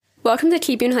Welcome to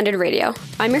Keep You 100 Radio.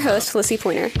 I'm your host, Lissy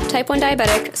Pointer, type 1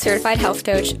 diabetic, certified health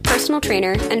coach, personal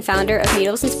trainer, and founder of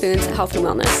Needles and Spoons Health and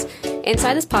Wellness.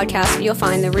 Inside this podcast, you'll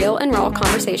find the real and raw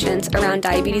conversations around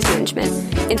diabetes management,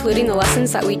 including the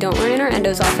lessons that we don't learn in our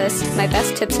endo's office, my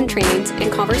best tips and trainings,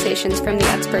 and conversations from the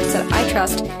experts that I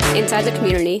trust inside the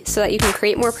community so that you can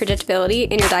create more predictability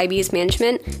in your diabetes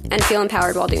management and feel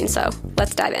empowered while doing so.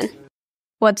 Let's dive in.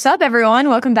 What's up, everyone?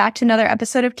 Welcome back to another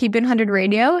episode of Keep You 100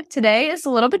 Radio. Today is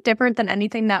a little bit different than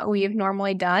anything that we've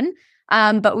normally done,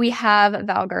 but we have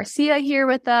Val Garcia here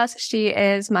with us. She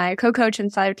is my co-coach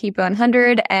inside of Keep You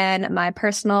 100 and my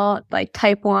personal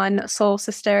type 1 soul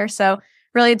sister. So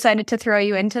really excited to throw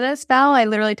you into this, Val. I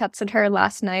literally texted her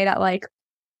last night at it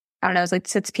was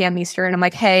 6 p.m. Eastern. I'm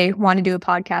like, hey, want to do a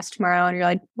podcast tomorrow? And you're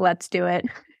like, let's do it.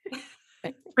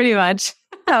 Pretty much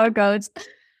how it goes.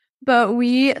 But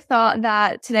we thought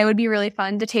that today would be really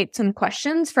fun to take some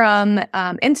questions from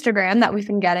Instagram that we've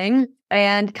been getting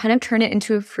and kind of turn it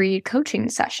into a free coaching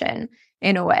session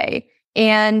in a way.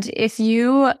 And if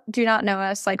you do not know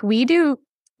us like we do,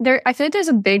 I feel like there's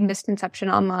a big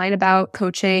misconception online about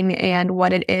coaching and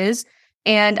what it is.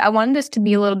 And I wanted this to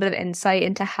be a little bit of insight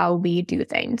into how we do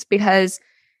things, because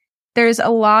there's a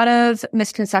lot of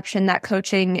misconception that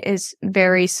coaching is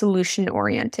very solution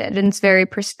oriented and it's very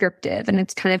prescriptive and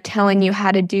it's kind of telling you how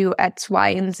to do X, Y,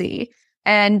 and Z.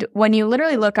 And when you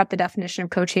literally look up the definition of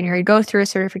coaching or you go through a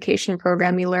certification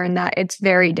program, you learn that it's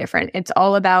very different. It's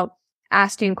all about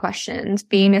asking questions,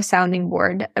 being a sounding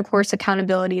board. Of course,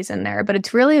 accountability is in there, but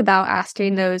it's really about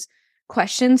asking those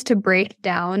questions to break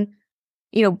down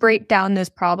those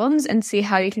problems and see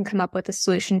how you can come up with a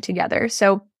solution together.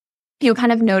 So you'll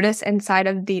kind of notice inside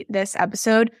of this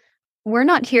episode, we're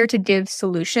not here to give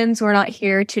solutions. We're not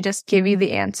here to just give you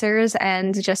the answers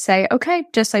and just say, okay,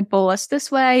 just bolus this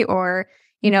way, or,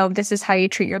 this is how you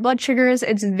treat your blood sugars.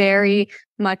 It's very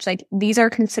much like these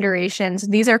are considerations.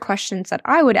 These are questions that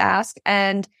I would ask.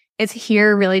 And it's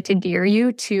here really to gear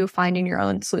you to finding your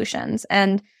own solutions.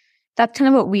 And that's kind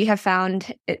of what we have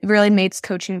found. It really makes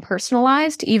coaching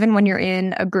personalized, even when you're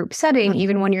in a group setting,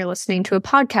 even when you're listening to a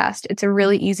podcast. It's a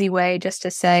really easy way just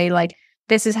to say,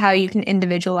 this is how you can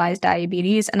individualize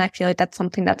diabetes. And I feel like that's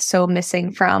something that's so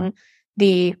missing from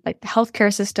the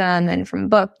healthcare system and from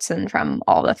books and from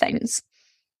all the things.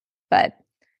 But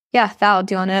yeah, Val,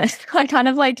 do you want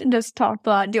to, just talk a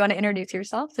lot? Do you want to introduce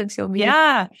yourself since you'll be?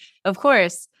 Yeah, of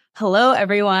course. Hello,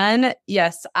 everyone.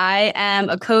 Yes, I am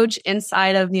a coach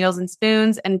inside of Needles and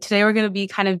Spoons, and today we're going to be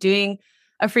kind of doing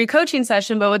a free coaching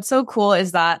session. But what's so cool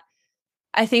is that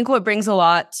I think what brings a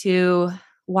lot to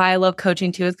why I love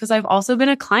coaching too is because I've also been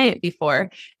a client before.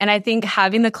 And I think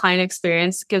having the client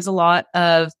experience gives a lot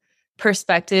of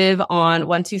perspective on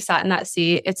once you sat in that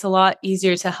seat, it's a lot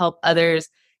easier to help others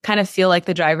kind of feel like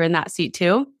the driver in that seat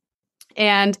too.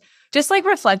 And just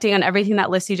reflecting on everything that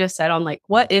Lissy just said on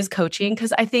what is coaching?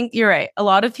 Because I think you're right. A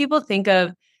lot of people think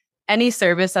of any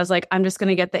service as I'm just going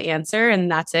to get the answer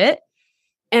and that's it.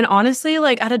 And honestly,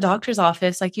 at a doctor's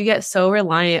office, you get so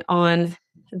reliant on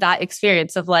that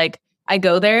experience of I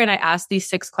go there and I ask these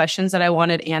 6 questions that I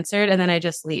wanted answered and then I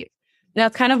just leave. And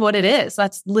that's kind of what it is.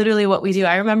 That's literally what we do.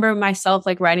 I remember myself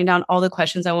writing down all the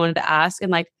questions I wanted to ask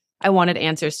and I wanted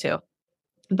answers to.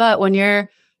 But when you're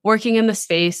working in the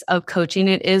space of coaching,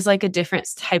 it is a different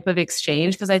type of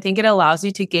exchange because I think it allows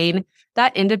you to gain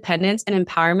that independence and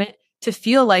empowerment to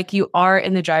feel like you are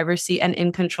in the driver's seat and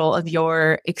in control of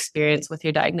your experience with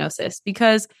your diagnosis.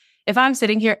 Because if I'm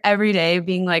sitting here every day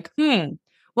being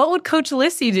what would Coach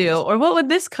Lissy do? Or what would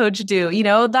this coach do?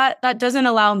 That doesn't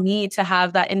allow me to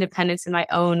have that independence in my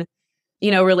own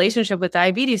relationship with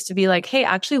diabetes to be hey,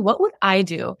 actually, what would I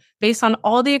do based on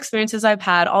all the experiences I've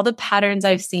had, all the patterns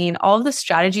I've seen, all of the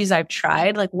strategies I've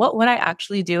tried? What would I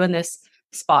actually do in this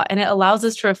spot? And it allows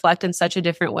us to reflect in such a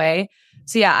different way.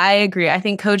 So yeah, I agree. I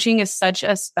think coaching is such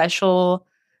a special,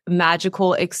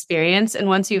 magical experience. And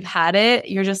once you've had it,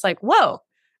 you're just whoa.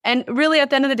 And really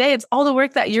at the end of the day, it's all the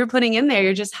work that you're putting in there.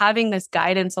 You're just having this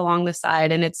guidance along the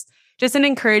side and it's just an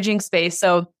encouraging space.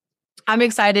 So I'm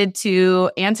excited to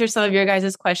answer some of your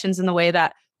guys' questions in the way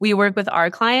that we work with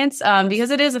our clients because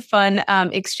it is a fun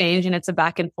exchange and it's a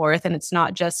back and forth and it's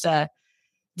not just a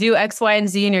do X, Y, and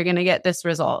Z and you're going to get this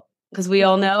result. Because we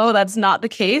all know that's not the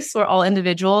case. We're all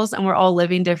individuals and we're all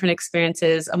living different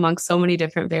experiences amongst so many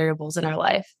different variables in our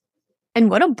life. And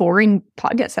what a boring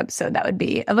podcast episode that would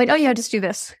be. I'm oh yeah, just do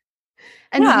this.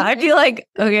 And yeah, I'd be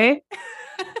okay.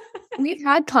 We've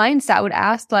had clients that would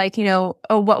ask oh,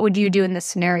 what would you do in this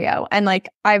scenario? And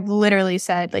I've literally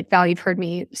said Val, you've heard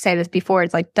me say this before.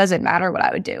 It's doesn't matter what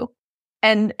I would do.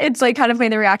 And it's kind of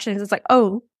made the reaction is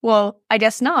oh, well, I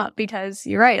guess not because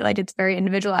you're right. It's very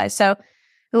individualized. So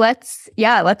Let's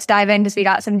dive in because we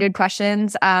got some good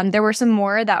questions. There were some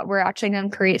more that we're actually going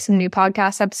to create some new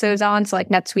podcast episodes on. So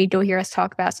like next week, you'll hear us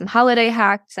talk about some holiday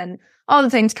hacks and all the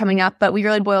things coming up. But we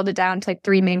really boiled it down to like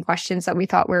 3 main questions that we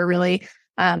thought were really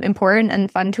important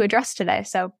and fun to address today.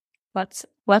 So let's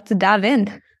dive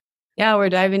in. Yeah, we're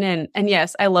diving in. And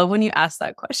yes, I love when you ask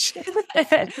that question.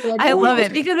 I love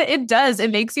it because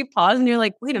it makes you pause and you're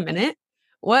like, wait a minute.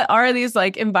 What are these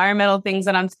like environmental things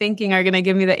that I'm thinking are going to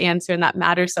give me the answer and that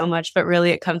matters so much, but really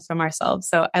it comes from ourselves.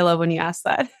 So I love when you ask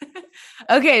that.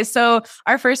 Okay. So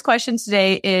our first question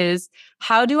today is,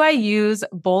 how do I use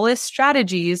bolus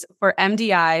strategies for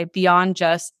MDI beyond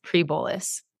just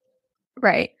pre-bolus?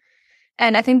 Right.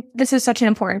 And I think this is such an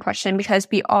important question because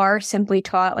we are simply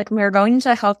taught, like when we're going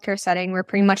into a healthcare setting, we're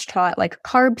pretty much taught like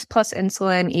carbs plus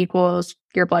insulin equals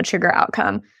your blood sugar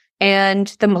outcome. And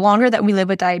the longer that we live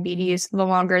with diabetes, the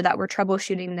longer that we're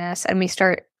troubleshooting this and we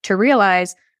start to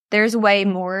realize there's way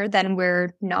more than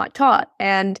we're not taught.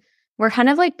 And we're kind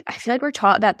of like, I feel like we're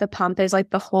taught that the pump is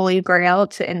like the holy grail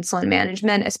to insulin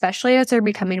management, especially as they're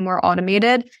becoming more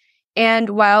automated. And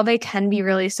while they can be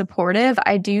really supportive,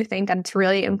 I do think that it's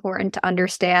really important to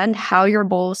understand how your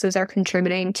boluses are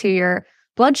contributing to your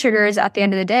blood sugars at the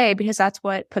end of the day, because that's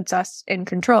what puts us in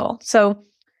control. So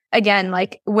again,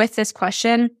 like with this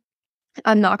question,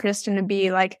 I'm not just going to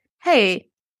be like, hey,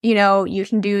 you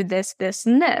can do this, this,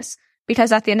 and this,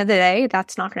 because at the end of the day,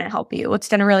 that's not going to help you. What's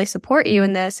going to really support you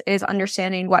in this is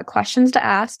understanding what questions to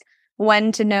ask,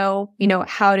 when to know,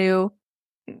 how to,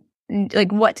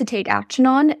 like what to take action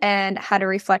on and how to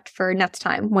reflect for next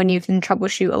time when you can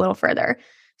troubleshoot a little further.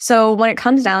 So when it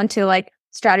comes down to like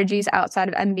strategies outside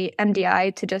of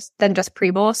MDI to just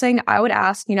pre-bolusing, I would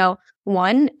ask,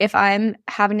 one, if I'm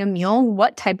having a meal,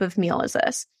 what type of meal is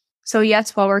this? So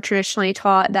yes, while we're traditionally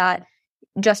taught that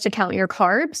just to count your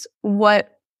carbs, what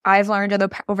I've learned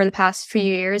over the past few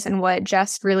years and what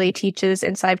Jess really teaches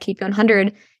inside Keep It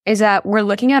 100 is that we're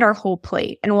looking at our whole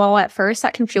plate. And while at first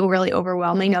that can feel really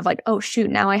overwhelming of like, oh shoot,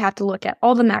 now I have to look at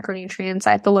all the macronutrients.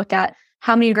 I have to look at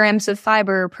how many grams of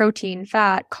fiber, protein,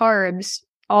 fat, carbs,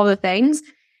 all the things.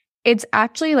 It's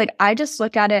actually like, I just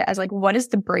look at it as like, what is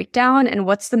the breakdown and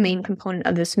what's the main component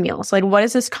of this meal? So like, what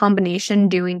is this combination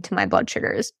doing to my blood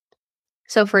sugars?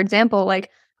 So for example, like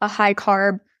a high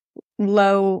carb,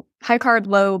 low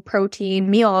protein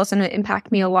meal is going to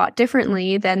impact me a lot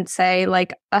differently than say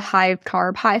like a high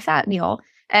carb, high fat meal.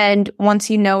 And once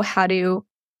you know how to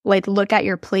like look at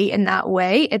your plate in that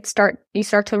way, you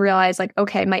start to realize like,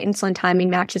 okay, my insulin timing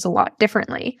matches a lot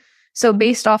differently. So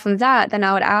based off of that, then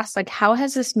I would ask like, how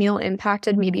has this meal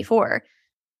impacted me before?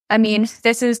 I mean,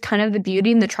 this is kind of the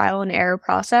beauty in the trial and error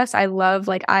process. I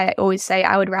always say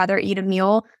I would rather eat a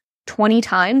meal 20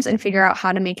 times and figure out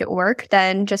how to make it work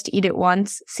than just eat it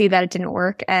once, see that it didn't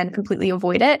work and completely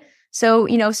avoid it. So,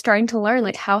 starting to learn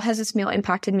like, how has this meal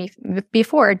impacted me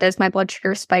before? Does my blood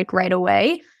sugar spike right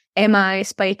away? Am I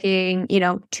spiking,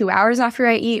 2 hours after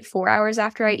I eat, 4 hours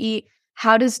after I eat?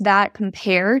 How does that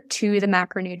compare to the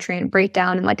macronutrient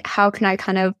breakdown? And like, how can I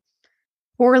kind of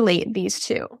correlate these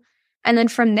two? And then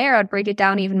from there, I'd break it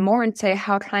down even more and say,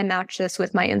 how can I match this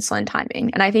with my insulin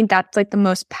timing? And I think that's like the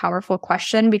most powerful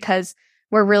question because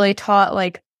we're really taught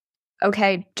like,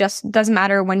 okay, just doesn't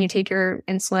matter when you take your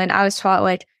insulin. I was taught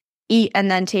like, eat and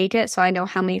then take it. So I know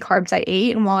how many carbs I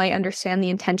ate. And while I understand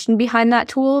the intention behind that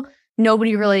tool,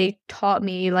 nobody really taught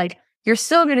me like, you're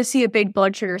still going to see a big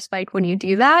blood sugar spike when you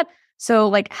do that. So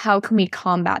like, how can we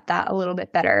combat that a little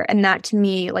bit better? And that to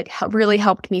me, like really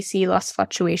helped me see less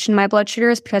fluctuation in my blood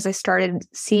sugars because I started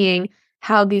seeing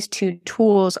how these two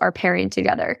tools are pairing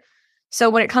together. So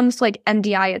when it comes to like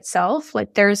MDI itself,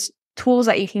 like there's tools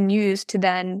that you can use to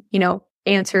then,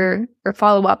 answer or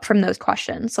follow up from those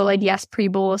questions. So like, yes,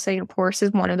 pre-bolusing, of course,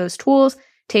 is one of those tools,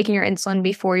 taking your insulin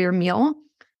before your meal.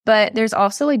 But there's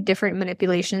also like different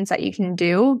manipulations that you can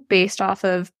do based off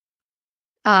of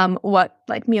what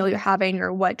like meal you're having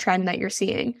or what trend that you're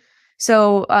seeing.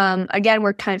 So again,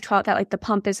 we're kind of taught that like the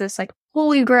pump is this like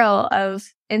holy grail of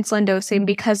insulin dosing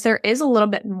because there is a little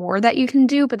bit more that you can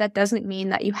do, but that doesn't mean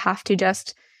that you have to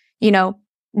just,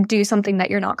 do something that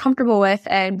you're not comfortable with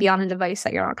and be on a device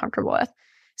that you're not comfortable with.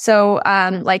 So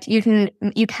like you can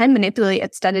manipulate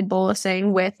extended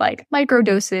bolusing with like micro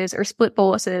doses or split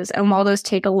boluses. And while those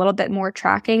take a little bit more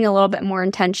tracking, a little bit more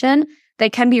intention, they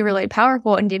can be really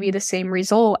powerful and give you the same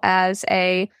result as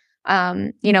as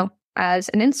an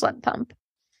insulin pump.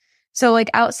 So like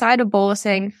outside of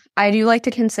bolusing, I do like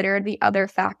to consider the other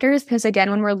factors because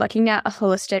again, when we're looking at a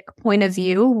holistic point of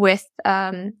view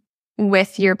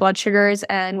with your blood sugars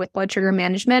and with blood sugar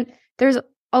management, there's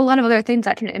a lot of other things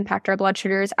that can impact our blood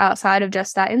sugars outside of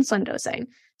just that insulin dosing.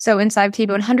 So inside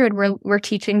Keep It 100, we're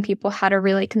teaching people how to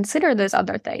really consider those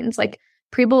other things. Like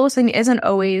pre-bolusing isn't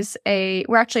always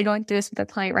we're actually going through this with a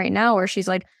client right now where she's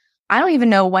like, I don't even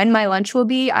know when my lunch will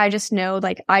be. I just know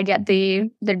like I get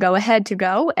the go ahead to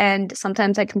go. And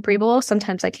sometimes I can pre-bolus,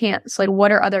 sometimes I can't. So like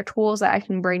what are other tools that I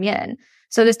can bring in?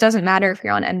 So this doesn't matter if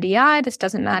you're on MDI, this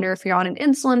doesn't matter if you're on an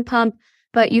insulin pump,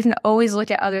 but you can always look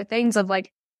at other things of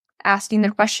like asking the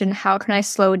question, how can I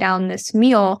slow down this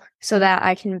meal so that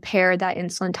I can pair that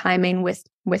insulin timing with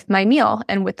my meal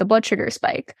and with the blood sugar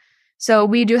spike? So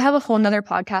we do have a whole nother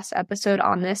podcast episode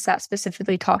on this that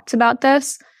specifically talks about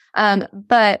this. And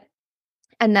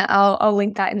that I'll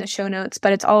link that in the show notes,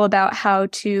 but it's all about how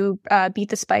to beat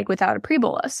the spike without a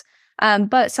pre-bolus.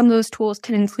 But some of those tools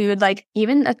can include like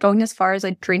even going as far as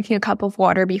like drinking a cup of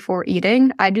water before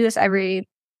eating. I do this every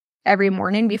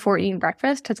morning before eating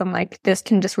breakfast because I'm like, this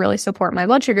can just really support my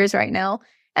blood sugars right now.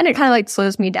 And it kind of like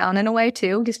slows me down in a way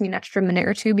too, gives me an extra minute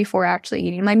or two before actually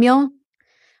eating my meal.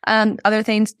 Other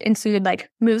things include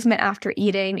like movement after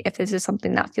eating. If this is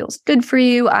something that feels good for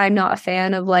you, I'm not a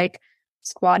fan of like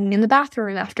squatting in the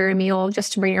bathroom after a meal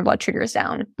just to bring your blood sugars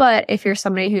down. But if you're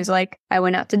somebody who's like, I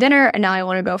went out to dinner and now I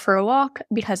want to go for a walk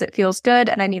because it feels good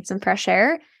and I need some fresh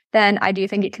air, then I do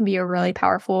think it can be a really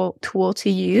powerful tool to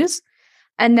use.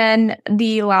 And then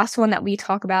the last one that we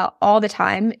talk about all the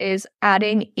time is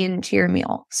adding into your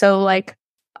meal. So like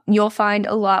you'll find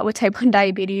a lot with type 1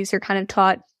 diabetes, you're kind of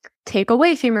taught take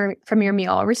away from your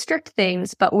meal, restrict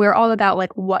things, but we're all about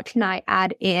like, what can I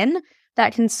add in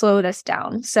that can slow this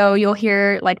down? So you'll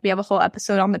hear like we have a whole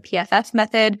episode on the PFF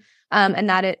method, and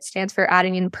that it stands for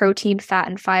adding in protein, fat,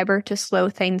 and fiber to slow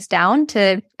things down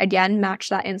to, again, match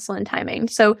that insulin timing.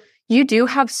 So you do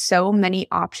have so many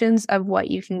options of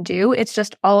what you can do. It's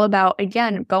just all about,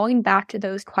 again, going back to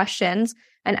those questions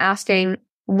and asking,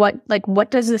 what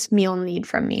does this meal need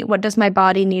from me? What does my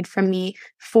body need from me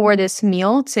for this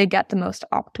meal to get the most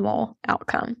optimal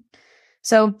outcome?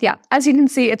 So yeah, as you can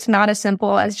see, it's not as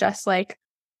simple as just like,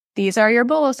 these are your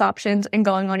bolus options and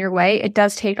going on your way. It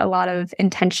does take a lot of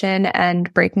intention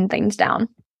and breaking things down.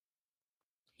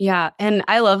 Yeah. And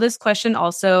I love this question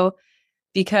also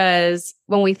because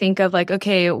when we think of like,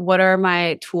 okay, what are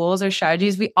my tools or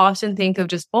strategies? We often think of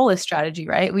just bolus strategy,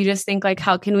 right? We just think like,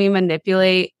 how can we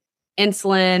manipulate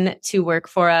insulin to work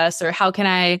for us? Or how can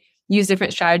I use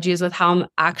different strategies with how I'm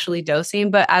actually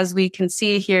dosing? But as we can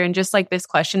see here in just like this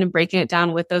question and breaking it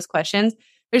down with those questions,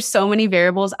 there's so many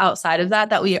variables outside of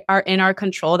that we are in our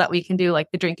control that we can do, like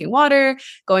the drinking water,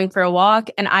 going for a walk.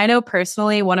 And I know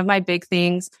personally, one of my big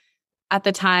things at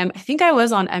the time, I think I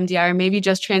was on MDI or maybe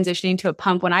just transitioning to a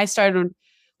pump when I started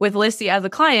with Lissy as a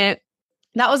client,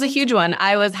 that was a huge one.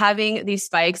 I was having these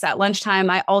spikes at lunchtime.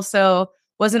 I also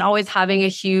wasn't always having a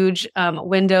huge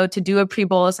window to do a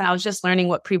pre-bolus. And I was just learning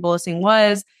what pre-bolusing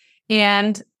was.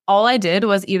 And all I did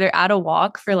was either add a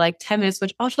walk for like 10 minutes,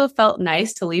 which also felt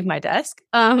nice to leave my desk,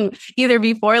 either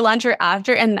before lunch or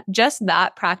after. And just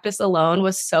that practice alone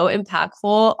was so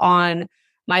impactful on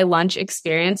my lunch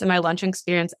experience and my lunch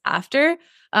experience after.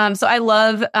 So I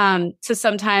love to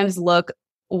sometimes look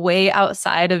way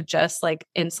outside of just like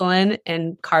insulin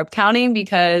and carb counting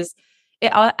because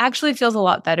it actually feels a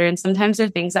lot better. And sometimes there are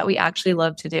things that we actually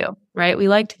love to do, right? We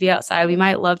like to be outside. We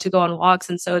might love to go on walks.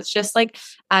 And so it's just like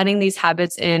adding these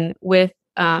habits in with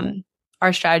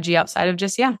our strategy outside of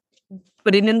just,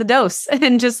 putting in the dose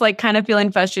and just like kind of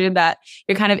feeling frustrated that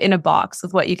you're kind of in a box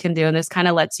with what you can do. And this kind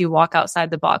of lets you walk outside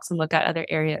the box and look at other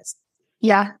areas.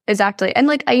 Yeah, exactly. And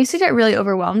like I used to get really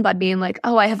overwhelmed by being like,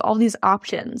 oh, I have all these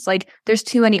options. Like there's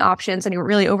too many options and you're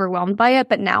really overwhelmed by it.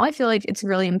 But now I feel like it's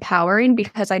really empowering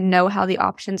because I know how the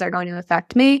options are going to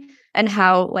affect me and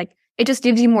how like it just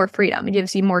gives you more freedom. It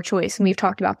gives you more choice. And we've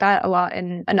talked about that a lot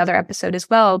in another episode as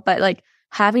well. But like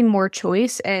having more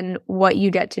choice and what you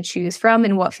get to choose from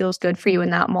and what feels good for you in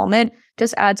that moment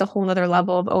just adds a whole nother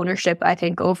level of ownership, I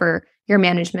think, over your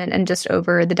management and just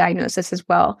over the diagnosis as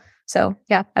well. So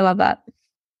yeah, I love that.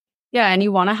 Yeah. And you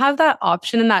want to have that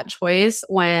option and that choice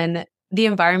when the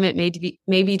environment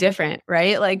may be different,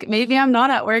 right? Like maybe I'm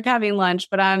not at work having lunch,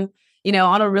 but I'm,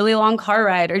 on a really long car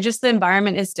ride or just the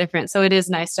environment is different. So it is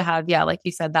nice to have, like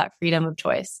you said, that freedom of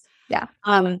choice. Yeah.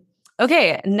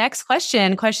 Okay. Next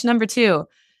question number 2.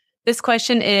 This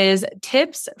question is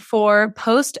tips for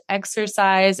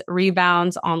post-exercise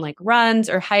rebounds on like runs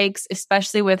or hikes,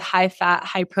 especially with high fat,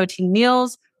 high protein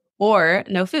meals or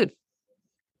no food.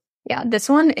 Yeah, this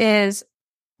one is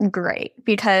great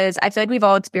because I feel like we've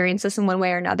all experienced this in one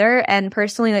way or another. And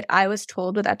personally, like I was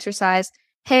told with exercise,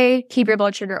 hey, keep your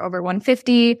blood sugar over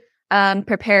 150,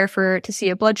 prepare to see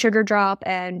a blood sugar drop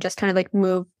and just kind of like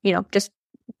move, just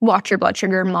watch your blood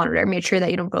sugar, monitor, make sure that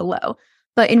you don't go low.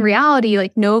 But in reality,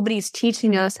 like nobody's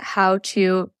teaching us how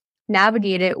to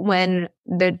navigate it when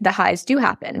the highs do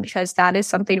happen, because that is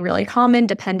something really common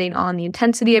depending on the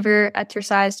intensity of your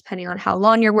exercise, depending on how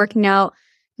long you're working out.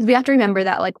 We have to remember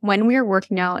that like when we are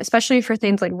working out, especially for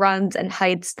things like runs and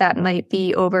heights that might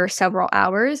be over several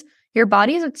hours, your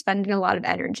body is expending a lot of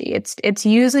energy. It's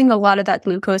using a lot of that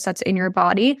glucose that's in your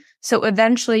body. So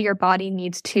eventually your body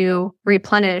needs to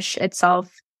replenish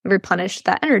itself, replenish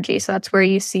that energy. So that's where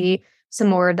you see some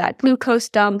more of that glucose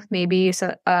dump, maybe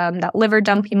that liver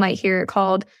dump you might hear it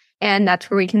called. And that's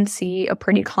where we can see a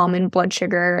pretty common blood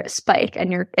sugar spike.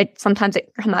 And sometimes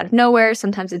it come out of nowhere,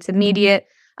 sometimes it's immediate.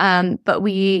 But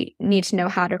we need to know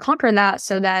how to conquer that.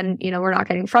 So then, we're not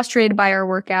getting frustrated by our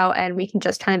workout and we can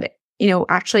just kind of,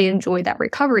 actually enjoy that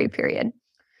recovery period.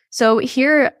 So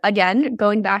here again,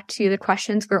 going back to the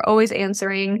questions, we're always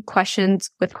answering questions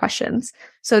with questions.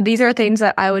 So these are things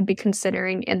that I would be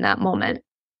considering in that moment.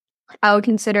 I would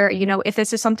consider, if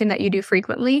this is something that you do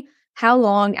frequently, how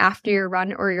long after your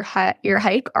run or your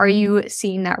hike are you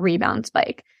seeing that rebound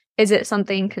spike? Is it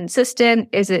something consistent?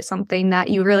 Is it something that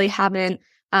you really haven't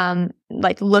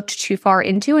looked too far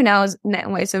into? And now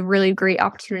is a really great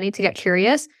opportunity to get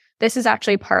curious. This is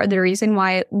actually part of the reason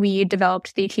why we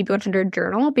developed the TP100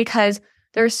 journal, because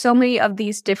there's so many of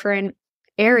these different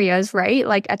areas, right?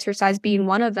 Like exercise being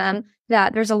one of them,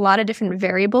 that there's a lot of different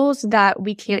variables that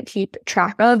we can't keep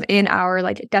track of in our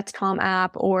like Dexcom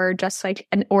app or just like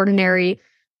an ordinary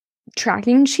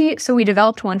tracking sheet. So we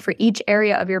developed one for each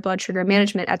area of your blood sugar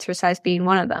management, exercise being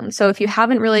one of them. So if you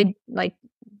haven't really like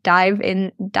dove?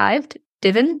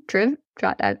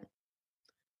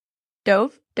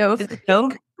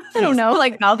 I don't know,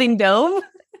 like mouthing dove.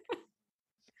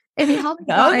 If you haven't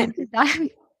gotten to dive,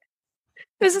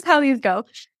 this is how these go.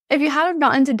 If you haven't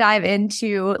gotten to dive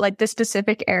into like the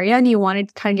specific area and you wanted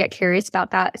to kind of get curious about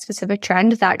that specific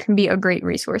trend, that can be a great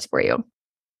resource for you.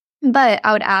 But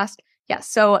I would ask, yes,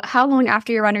 so how long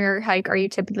after your run or your hike are you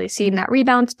typically seeing that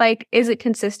rebound spike? Is it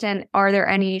consistent? Are there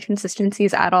any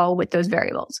consistencies at all with those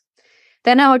variables?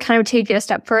 Then I would kind of take it a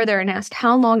step further and ask,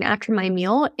 how long after my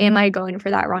meal am I going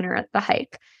for that run or the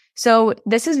hike? So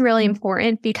this is really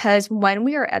important because when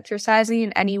we are exercising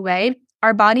in any way,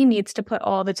 our body needs to put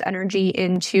all of its energy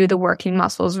into the working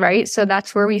muscles, right? So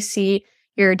that's where we see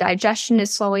your digestion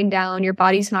is slowing down. Your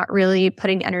body's not really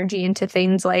putting energy into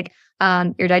things like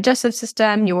your digestive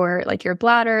system, your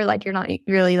bladder, like you're not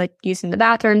really like using the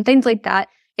bathroom, things like that.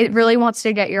 It really wants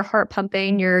to get your heart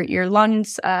pumping, your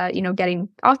lungs, getting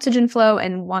oxygen flow,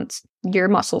 and wants your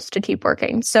muscles to keep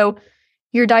working. So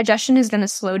your digestion is going to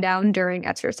slow down during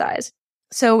exercise.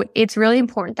 So it's really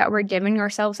important that we're giving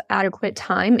ourselves adequate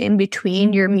time in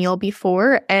between your meal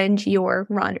before and your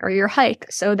run or your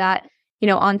hike, so that,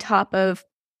 on top of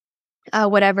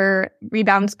whatever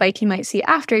rebound spike you might see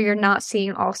after, you're not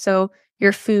seeing also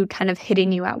your food kind of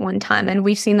hitting you at one time. And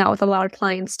we've seen that with a lot of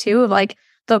clients too, of like,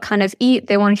 they'll kind of eat,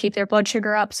 they want to keep their blood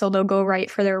sugar up, so they'll go right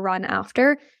for their run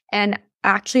after. And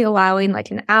actually allowing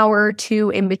like an hour or two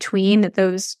in between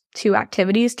those two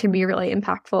activities can be really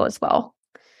impactful as well.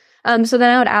 So then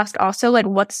I would ask also, like,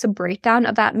 what's the breakdown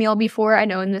of that meal before? I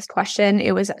know in this question,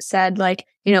 it was said like,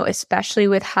 especially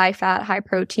with high fat, high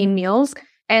protein meals.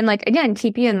 And like, again,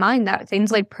 keeping in mind that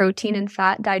things like protein and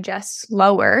fat digest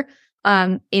slower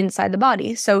inside the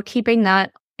body. So keeping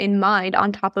that in mind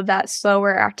on top of that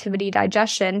slower activity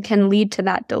digestion can lead to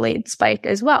that delayed spike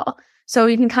as well. So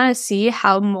you can kind of see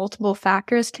how multiple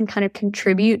factors can kind of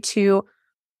contribute to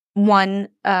one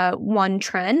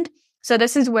trend. So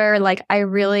this is where like I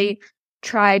really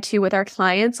try to, with our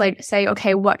clients, like say,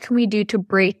 okay, what can we do to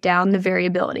break down the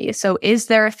variability? So is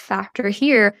there a factor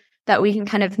here that we can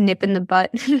kind of nip in the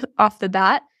butt off the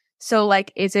bat? So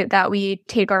like, is it that we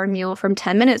take our meal from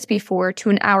 10 minutes before to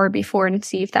an hour before and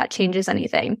see if that changes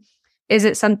anything? Is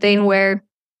it something where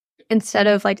instead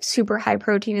of like super high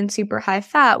protein and super high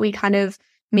fat, we kind of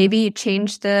maybe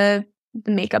change the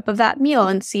makeup of that meal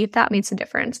and see if that makes a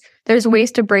difference? There's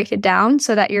ways to break it down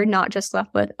so that you're not just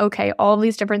left with, okay, all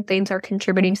these different things are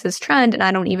contributing to this trend and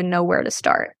I don't even know where to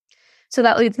start. So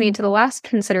that leads me to the last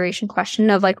consideration question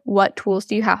of like, what tools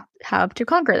do you have to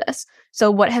conquer this?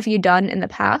 So what have you done in the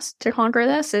past to conquer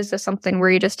this? Is this something where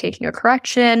you're just taking a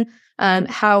correction?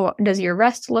 How does your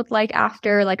rest look like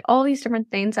after? Like all these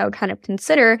different things I would kind of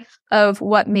consider of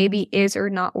what maybe is or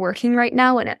not working right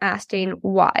now and asking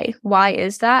why. Why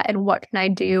is that? And what can I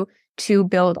do to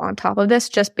build on top of this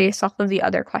just based off of the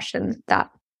other questions that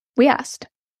we asked?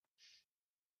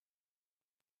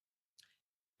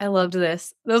 I loved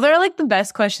this. Those are like the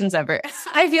best questions ever.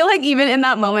 I feel like even in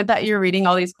that moment that you're reading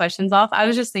all these questions off, I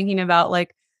was just thinking about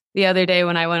like the other day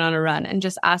when I went on a run and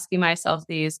just asking myself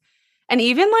these. And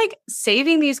even like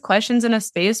saving these questions in a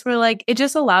space where like it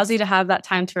just allows you to have that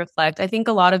time to reflect. I think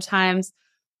a lot of times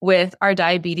with our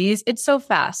diabetes, it's so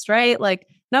fast, right? Like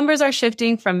numbers are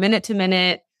shifting from minute to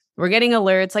minute. We're getting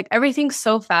alerts, like everything's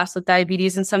so fast with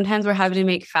diabetes. And sometimes we're having to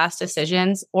make fast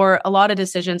decisions or a lot of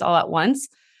decisions all at once.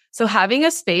 So having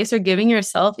a space or giving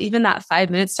yourself even that 5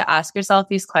 minutes to ask yourself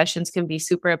these questions can be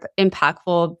super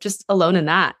impactful just alone in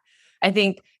that. I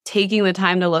think taking the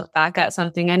time to look back at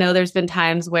something, I know there's been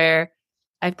times where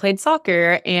I've played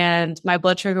soccer and my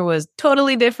blood sugar was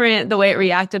totally different the way it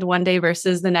reacted one day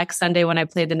versus the next Sunday when I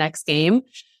played the next game.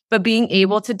 But being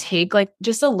able to take like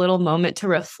just a little moment to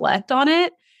reflect on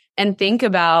it and think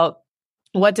about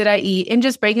what did I eat and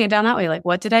just breaking it down that way. Like,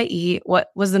 what did I eat?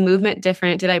 What was the movement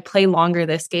different? Did I play longer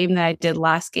this game than I did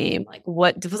last game? Like,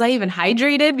 what was I even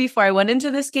hydrated before I went into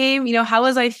this game? You know, how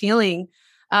was I feeling?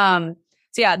 So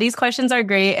yeah, these questions are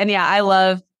great. And yeah, I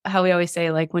love how we always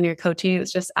say, like, when you're coaching,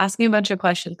 it's just asking a bunch of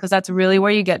questions because that's really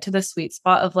where you get to the sweet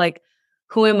spot of like,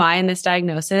 who am I in this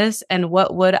diagnosis and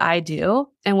what would I do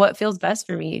and what feels best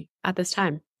for me at this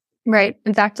time? Right.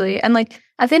 Exactly. And like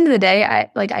at the end of the day,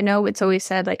 I know it's always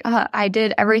said like, I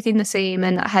did everything the same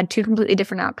and I had two completely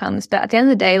different outcomes. But at the end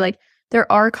of the day, like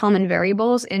there are common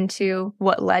variables into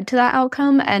what led to that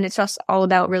outcome. And it's just all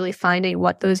about really finding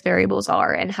what those variables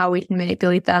are and how we can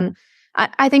manipulate them.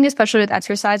 I think especially with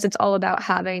exercise, it's all about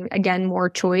having, again, more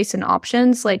choice and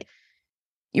options. Like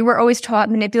you were always taught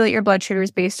manipulate your blood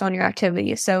sugars based on your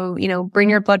activity. So, you know, bring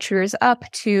your blood sugars up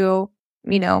to,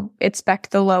 you know,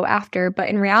 expect the low after. But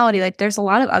in reality, like there's a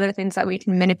lot of other things that we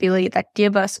can manipulate that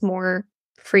give us more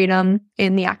freedom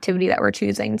in the activity that we're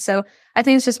choosing. So I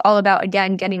think it's just all about,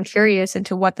 again, getting curious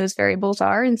into what those variables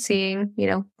are and seeing, you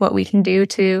know, what we can do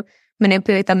to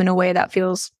manipulate them in a way that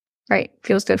feels right,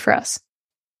 feels good for us.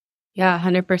 Yeah,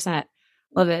 100%.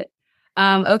 Love it.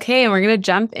 Okay, and we're going to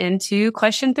jump into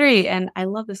question 3. And I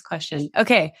love this question.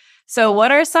 Okay, so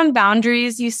what are some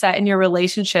boundaries you set in your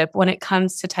relationship when it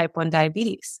comes to type 1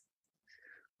 diabetes?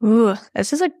 Ooh,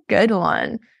 this is a good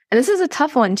one. And this is a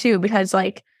tough one too, because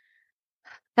like,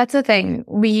 that's the thing.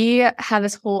 We have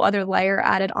this whole other layer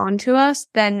added onto us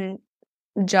than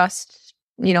just,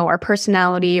 you know, our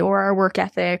personality or our work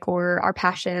ethic or our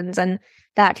passions. And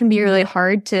that can be really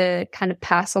hard to kind of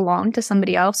pass along to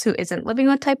somebody else who isn't living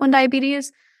with type 1 diabetes.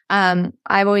 I've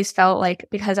always felt like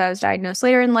because I was diagnosed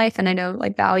later in life, and I know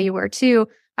like Val, you were too,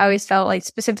 I always felt like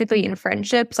specifically in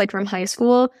friendships, like from high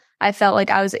school, I felt like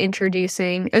I was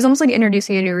it was almost like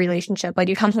introducing a new relationship. Like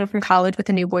you come home from college with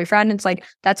a new boyfriend. It's like,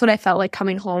 that's what I felt like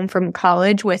coming home from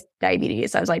college with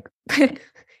diabetes. I was like,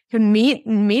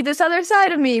 meet this other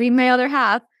side of me, meet my other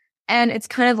half. And it's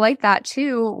kind of like that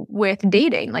too with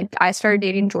dating. Like I started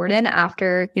dating Jordan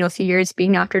after, you know, a few years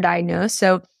being after diagnosed.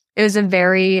 So it was a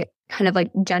very kind of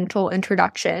like gentle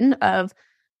introduction of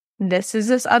this is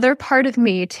this other part of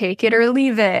me, take it or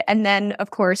leave it. And then of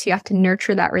course you have to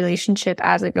nurture that relationship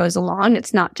as it goes along.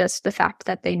 It's not just the fact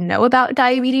that they know about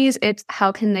diabetes, it's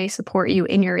how can they support you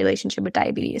in your relationship with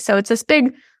diabetes. So it's this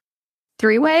big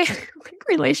 3-way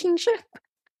relationship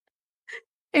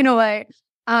in a way.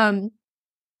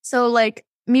 So like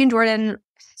me and Jordan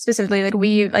specifically, like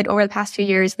we like over the past few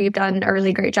years, we've done a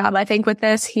really great job. I think with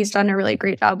this, he's done a really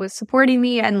great job with supporting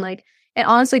me. And like, it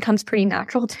honestly comes pretty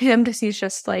natural to him because he's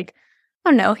just like, I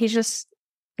don't know, he's just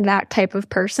that type of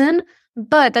person.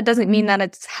 But that doesn't mean that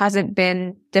it hasn't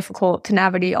been difficult to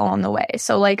navigate along the way.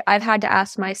 So like I've had to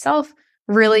ask myself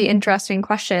really interesting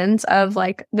questions of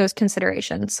like those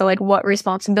considerations. So like what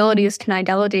responsibilities can I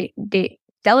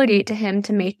delegate to him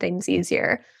to make things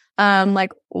easier?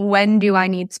 Like when do I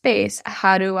need space?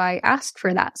 How do I ask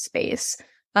for that space?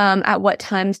 At what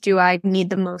times do I need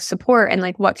the most support? And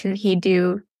like what can he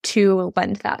do to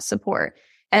lend that support?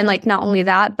 And like not only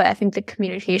that, but I think the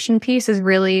communication piece is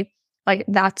really like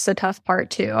that's the tough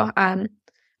part too. I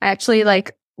actually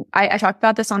like I talked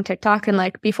about this on TikTok, and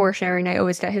like before sharing, I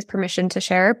always get his permission to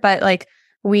share. But like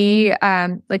we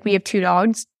have 2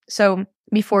 dogs. So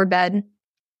before bed,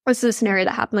 this is a scenario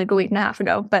that happened like a week and a half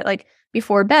ago, but like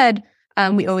before bed,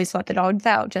 we always let the dogs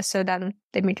out just so then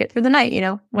they make it through the night, you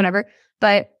know, whatever.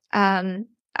 But, we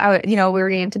were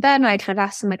getting into bed and I kind of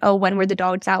asked him like, oh, when were the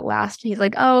dogs out last? And he's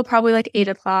like, oh, probably like 8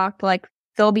 o'clock. Like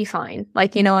they'll be fine.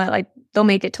 Like, you know, like they'll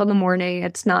make it till the morning.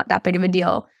 It's not that big of a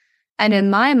deal. And in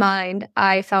my mind,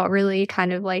 I felt really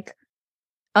kind of like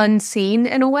unseen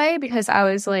in a way because I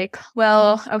was like,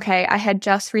 well, okay, I had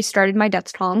just restarted my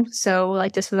Dexcom. So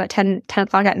like this was at 10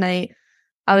 o'clock at night.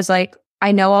 I was like,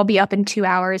 I know I'll be up in 2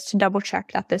 hours to double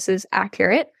check that this is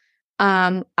accurate.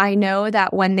 I know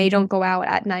that when they don't go out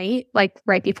at night, like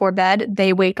right before bed,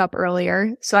 they wake up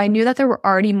earlier. So I knew that there were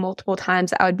already multiple times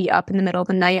that I would be up in the middle of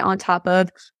the night on top of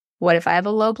what if I have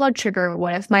a low blood sugar?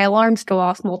 What if my alarms go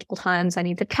off multiple times? I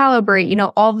need to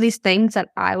calibrate, all of these things that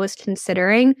I was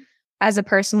considering as a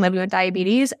person living with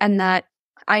diabetes and that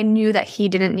I knew that he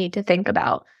didn't need to think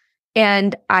about.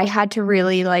 And I had to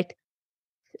really like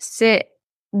sit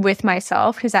with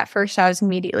myself because at first I was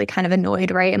immediately kind of annoyed,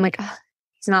 right? I'm like,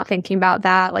 he's not thinking about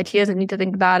that. Like he doesn't need to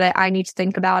think about it. I need to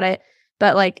think about it.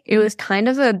 But like it was kind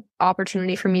of an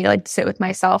opportunity for me to like sit with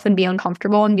myself and be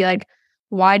uncomfortable and be like,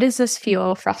 why does this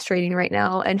feel frustrating right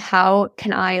now? And how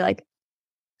can I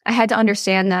had to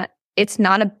understand that it's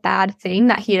not a bad thing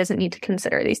that he doesn't need to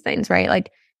consider these things, right? Like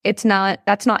that's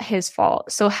not his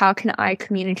fault. So how can I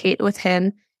communicate with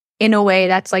him in a way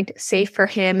that's like safe for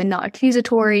him and not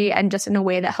accusatory and just in a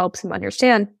way that helps him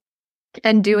understand?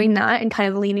 And doing that and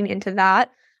kind of leaning into that,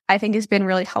 I think has been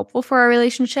really helpful for our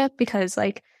relationship because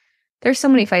like there's so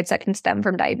many fights that can stem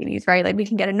from diabetes, right? Like we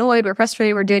can get annoyed, we're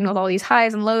frustrated, we're dealing with all these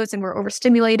highs and lows and we're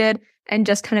overstimulated and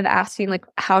just kind of asking like,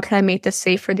 how can I make this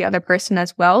safe for the other person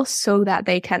as well so that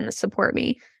they can support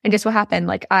me? And just what happened,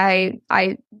 like I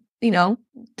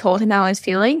told him how I was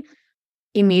feeling.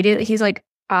 Immediately, he's like,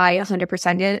 I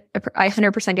 100%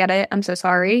 get it. I'm so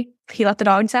sorry. He let the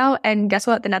dogs out. And guess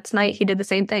what? The next night he did the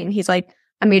same thing. He's like,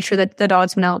 I made sure that the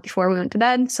dogs went out before we went to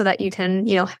bed so that you can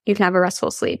have a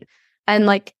restful sleep. And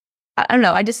like, I don't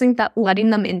know. I just think that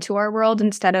letting them into our world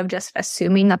instead of just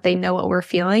assuming that they know what we're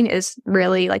feeling is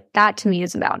really like that to me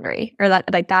is a boundary, or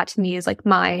that to me is like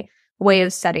my way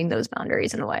of setting those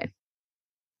boundaries in a way.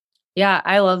 Yeah,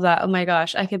 I love that. Oh my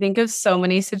gosh. I could think of so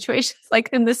many situations like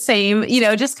in the same,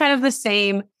 just kind of the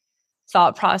same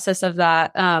thought process of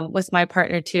that with my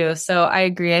partner too. So I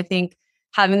agree. I think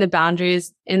having the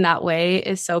boundaries in that way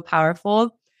is so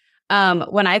powerful.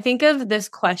 When I think of this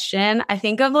question,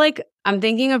 I'm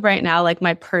thinking of right now, like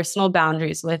my personal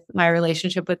boundaries with my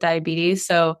relationship with diabetes.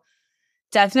 So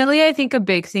definitely, I think a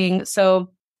big thing.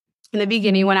 So in the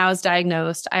beginning, when I was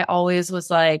diagnosed, I always was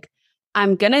like,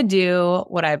 I'm going to do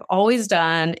what I've always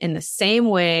done in the same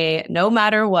way, no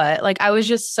matter what. Like I was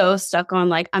just so stuck on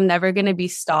like, I'm never going to be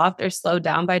stopped or slowed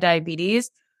down by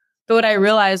diabetes. But what I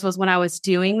realized was when I was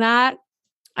doing that,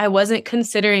 I wasn't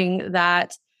considering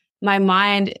that my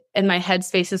mind and my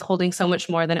headspace is holding so much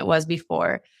more than it was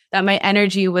before, that my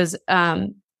energy was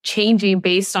changing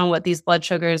based on what these blood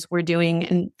sugars were doing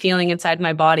and feeling inside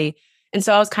my body. And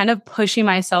so I was kind of pushing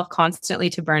myself constantly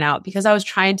to burn out because I was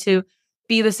trying to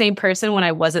be the same person when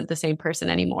I wasn't the same person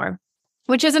anymore,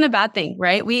 which isn't a bad thing,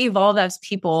 right? We evolve as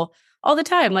people all the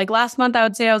time. Like last month, I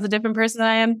would say I was a different person than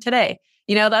I am today.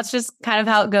 That's just kind of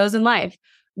how it goes in life.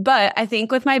 But I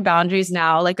think with my boundaries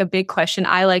now, like a big question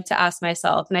I like to ask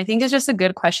myself, and I think it's just a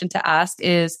good question to ask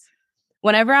is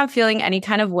whenever I'm feeling any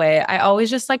kind of way, I always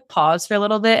just like pause for a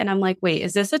little bit and I'm like, wait,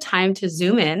 is this a time to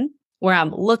zoom in where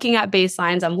I'm looking at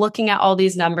baselines, I'm looking at all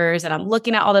these numbers and I'm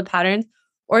looking at all the patterns?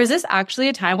 Or is this actually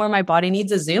a time where my body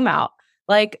needs a zoom out?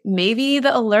 Like maybe the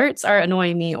alerts are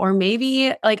annoying me, or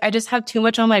maybe like I just have too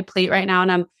much on my plate right now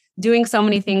and I'm doing so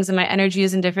many things and my energy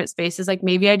is in different spaces. Like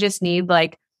maybe I just need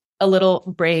like a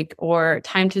little break or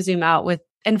time to zoom out with.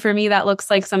 And for me, that looks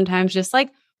like sometimes just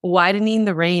like widening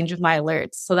the range of my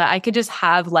alerts so that I could just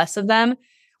have less of them,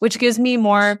 which gives me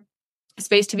more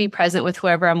space to be present with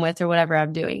whoever I'm with or whatever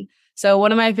I'm doing. So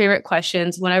one of my favorite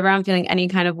questions, whenever I'm feeling any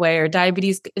kind of way or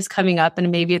diabetes is coming up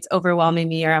and maybe it's overwhelming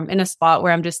me or I'm in a spot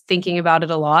where I'm just thinking about it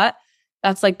a lot,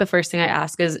 that's like the first thing I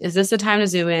ask is this a time to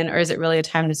zoom in or is it really a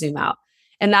time to zoom out?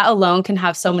 And that alone can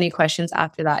have so many questions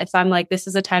after that. If I'm like, this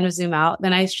is a time to zoom out,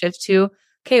 then I shift to,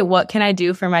 okay, what can I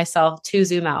do for myself to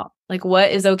zoom out? Like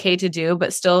what is okay to do,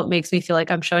 but still makes me feel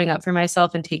like I'm showing up for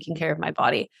myself and taking care of my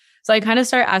body. So I kind of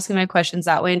start asking my questions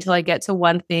that way until I get to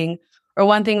one thing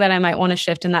that I might want to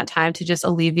shift in that time to just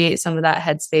alleviate some of that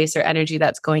headspace or energy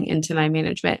that's going into my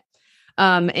management.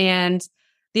 And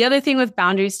the other thing with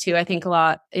boundaries too, I think a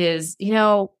lot is,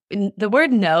 the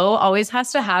word no always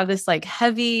has to have this like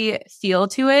heavy feel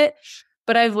to it.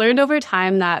 But I've learned over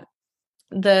time that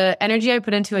the energy I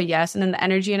put into a yes and then the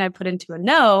energy I put into a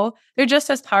no, they're just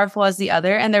as powerful as the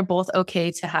other and they're both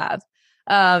okay to have.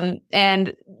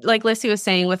 And like Lissy was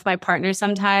saying with my partner,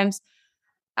 sometimes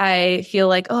I feel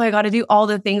like, oh, I got to do all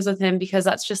the things with him because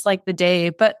that's just like the day.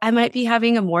 But I might be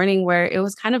having a morning where it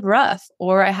was kind of rough,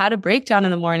 or I had a breakdown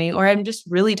in the morning, or I'm just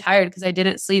really tired because I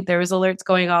didn't sleep. There was alerts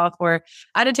going off, or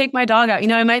I had to take my dog out.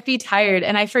 I might be tired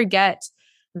and I forget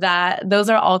that those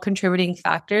are all contributing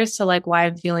factors to like why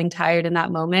I'm feeling tired in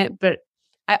that moment. But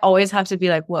I always have to be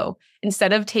like, whoa,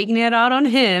 instead of taking it out on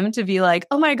him to be like,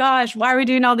 oh my gosh, why are we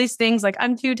doing all these things? Like,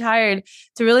 I'm too tired,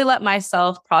 to really let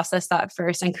myself process that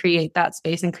first and create that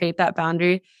space and create that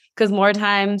boundary. Because more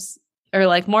times or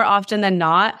like more often than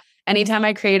not, anytime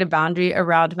I create a boundary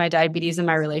around my diabetes and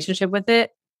my relationship with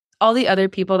it, all the other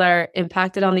people that are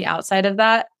impacted on the outside of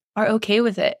that are okay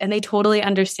with it. And they totally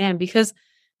understand, because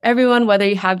everyone, whether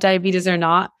you have diabetes or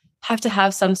not, have to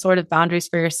have some sort of boundaries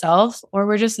for yourself, or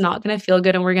we're just not going to feel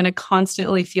good and we're going to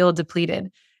constantly feel depleted.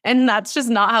 And that's just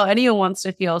not how anyone wants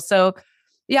to feel. So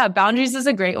yeah, boundaries is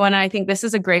a great one. I think this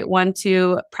is a great one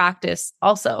to practice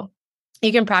also.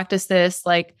 You can practice this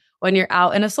like when you're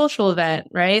out in a social event,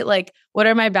 right? Like, what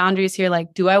are my boundaries here?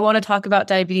 Like, do I want to talk about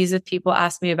diabetes if people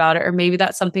ask me about it? Or maybe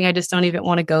that's something I just don't even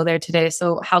want to go there today.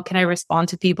 So how can I respond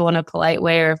to people in a polite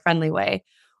way or a friendly way?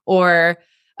 Or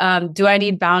do I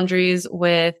need boundaries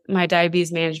with my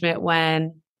diabetes management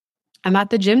when I'm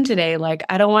at the gym today? Like,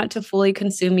 I don't want to fully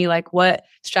consume me. Like, what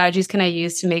strategies can I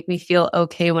use to make me feel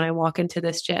okay when I walk into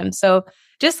this gym? So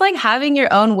just like having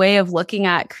your own way of looking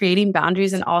at creating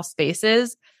boundaries in all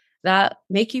spaces that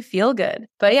make you feel good.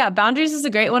 But yeah, boundaries is a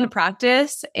great one to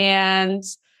practice. And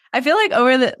I feel like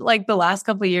over the last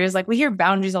couple of years, like we hear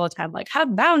boundaries all the time, like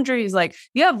have boundaries, like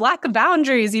you have lack of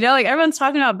boundaries, like everyone's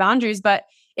talking about boundaries, but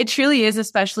it truly is,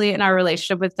 especially in our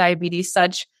relationship with diabetes,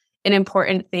 such an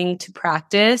important thing to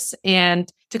practice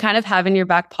and to kind of have in your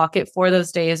back pocket for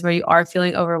those days where you are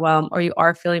feeling overwhelmed or you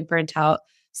are feeling burnt out,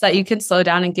 so that you can slow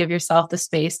down and give yourself the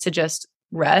space to just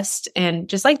rest and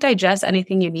just like digest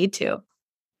anything you need to.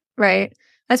 Right.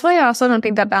 That's why I also don't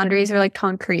think that boundaries are like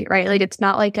concrete, right? Like it's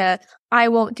not like I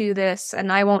won't do this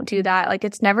and I won't do that. Like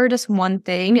it's never just one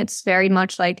thing. It's very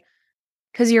much like,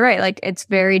 because you're right, like it's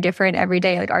very different every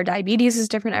day. Like our diabetes is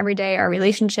different every day. Our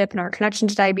relationship and our connection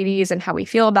to diabetes and how we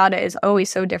feel about it is always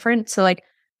so different. So like,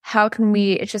 how can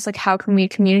we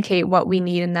communicate what we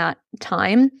need in that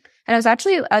time? And I was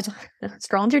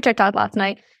scrolling through TikTok last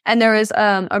night, and there was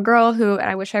a girl who, and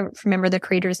I wish I remember the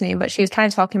creator's name, but she was kind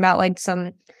of talking about like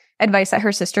some advice that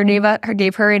her sister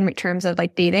gave her in terms of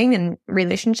like dating and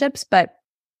relationships. But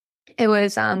it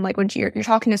was like when you're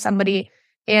talking to somebody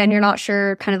and you're not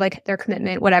sure kind of like their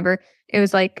commitment, whatever, it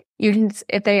was like, you can,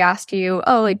 if they ask you,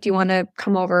 oh, like, do you want to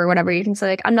come over or whatever, you can say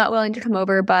like, I'm not willing to come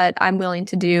over, but I'm willing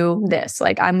to do this.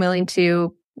 Like, I'm willing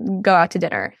to go out to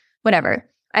dinner, whatever.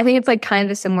 I think it's like kind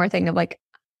of a similar thing of like,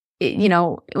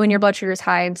 when your blood sugar is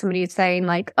high and somebody is saying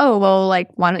like, oh, well, like,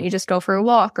 why don't you just go for a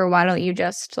walk? Or why don't you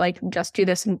just do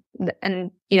this?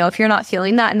 And if you're not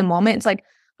feeling that in the moment, it's like,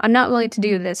 I'm not willing to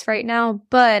do this right now,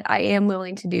 but I am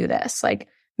willing to do this. Like,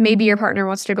 maybe your partner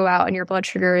wants to go out and your blood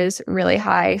sugar is really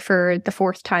high for the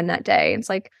fourth time that day. It's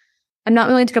like, I'm not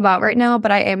willing to go out right now,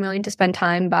 but I am willing to spend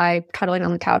time by cuddling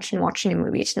on the couch and watching a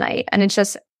movie tonight. And it's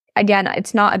just, again,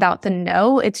 it's not about the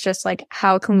no. It's just like,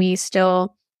 how can we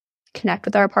still connect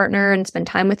with our partner and spend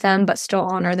time with them, but still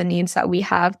honor the needs that we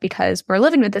have because we're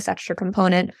living with this extra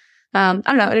component. I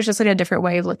don't know. It's just like a different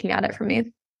way of looking at it for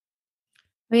me.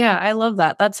 Yeah, I love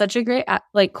that. That's such a great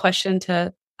question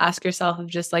to ask yourself of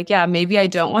just like, yeah, maybe I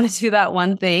don't want to do that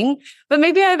one thing, but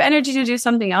maybe I have energy to do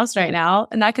something else right now.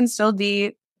 And that can still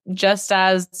be just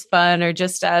as fun or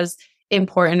just as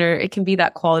important, or it can be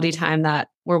that quality time that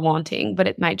we're wanting, but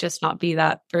it might just not be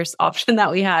that first option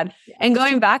that we had. And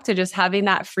going back to just having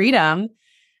that freedom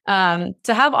to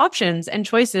have options and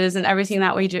choices and everything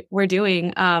that we're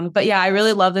doing. But yeah, I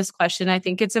really love this question. I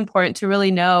think it's important to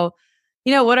really know,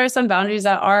 what are some boundaries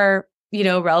that are,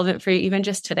 relevant for you even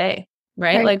just today,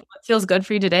 right? Like, what feels good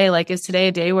for you today? Like, is today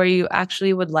a day where you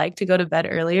actually would like to go to bed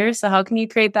earlier? So how can you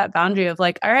create that boundary of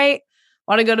like, all right,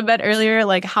 want to go to bed earlier?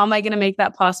 Like, how am I going to make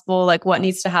that possible? Like, what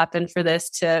needs to happen for this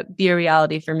to be a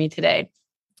reality for me today?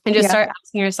 And just start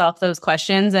asking yourself those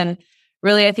questions. And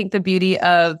really, I think the beauty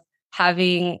of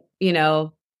having,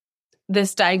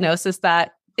 this diagnosis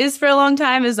that is for a long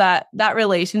time is that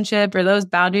relationship or those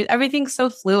boundaries, everything's so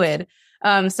fluid.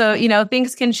 So,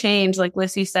 things can change, like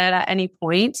Lissy said, at any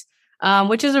point,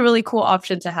 which is a really cool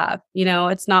option to have.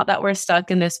 It's not that we're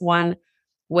stuck in this one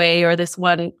way or this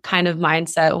one kind of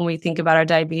mindset when we think about our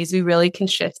diabetes. We really can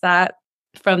shift that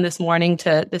from this morning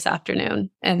to this afternoon.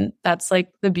 And that's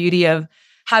like the beauty of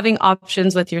having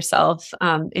options with yourself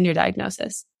in your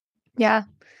diagnosis. Yeah.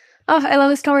 Oh, I love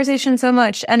this conversation so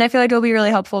much. And I feel like it'll be really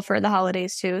helpful for the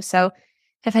holidays too. So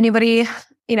if anybody,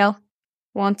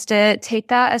 wants to take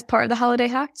that as part of the holiday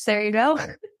hacks, there you go.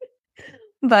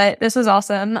 But this was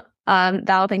awesome.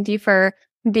 Val, thank you for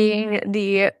being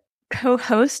the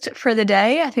co-host for the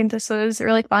day. I think this was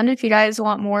really fun. If you guys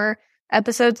want more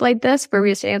episodes like this where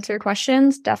we just answer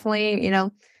questions, definitely,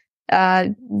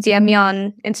 DM me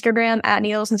on Instagram at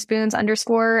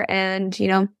needlesandSpoons_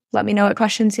 and, let me know what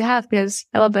questions you have because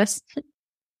I love this.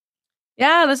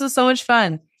 Yeah, this was so much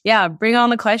fun. Yeah, bring on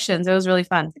the questions. It was really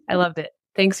fun. I loved it.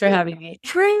 Thanks for having me.